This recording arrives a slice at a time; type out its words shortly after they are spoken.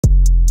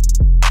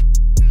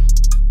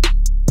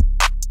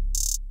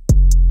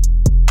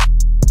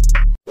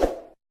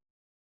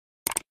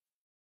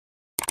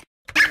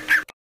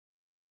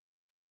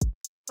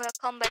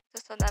Welcome back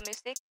to Soda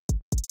Music.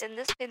 In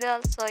this video,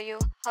 I'll show you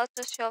how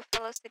to show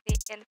velocity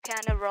in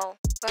piano roll.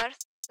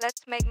 First,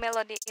 let's make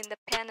melody in the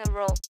piano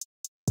roll.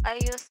 I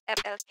use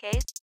FL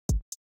Case.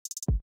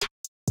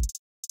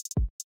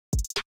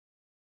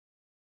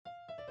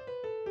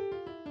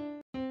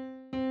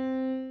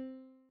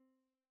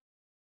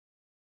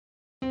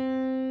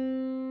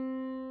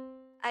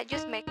 I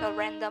just make a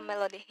random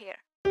melody here.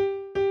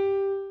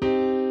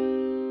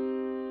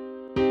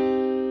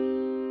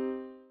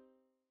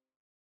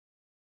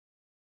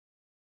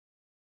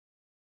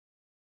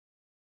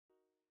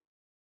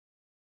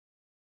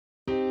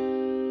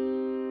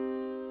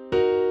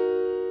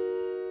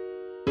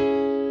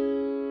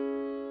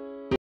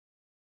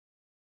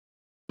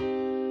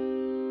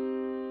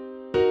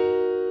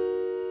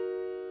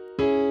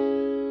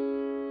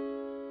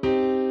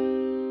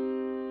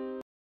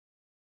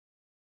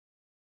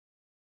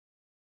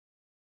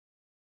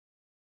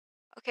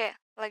 Okay,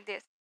 like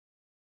this.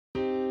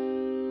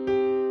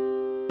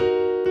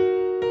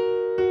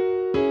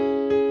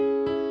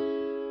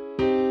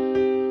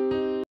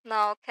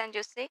 Now, can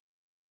you see?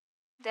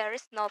 There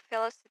is no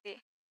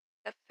velocity.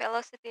 The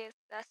velocity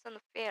doesn't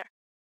appear.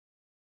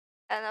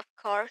 And of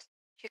course,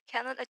 you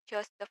cannot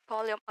adjust the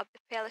volume of the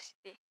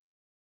velocity.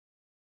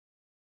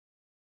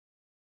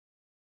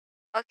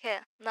 Okay,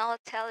 now I'll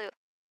tell you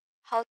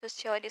how to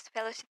show this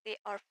velocity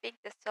or fix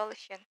the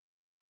solution.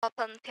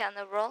 Open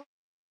piano roll.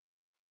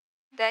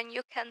 Then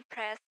you can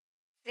press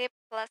Shift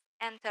plus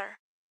Enter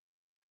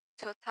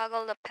to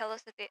toggle the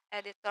velocity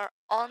editor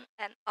on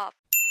and off.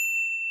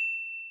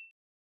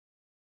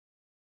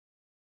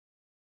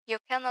 You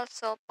can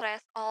also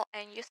press Alt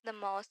and use the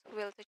mouse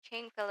wheel to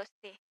change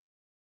velocity.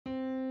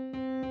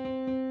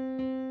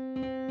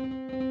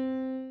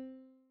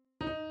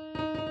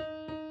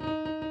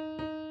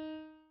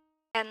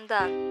 And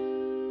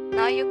done.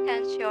 Now you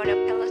can show the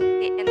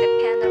velocity in the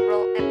piano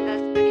roll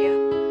FL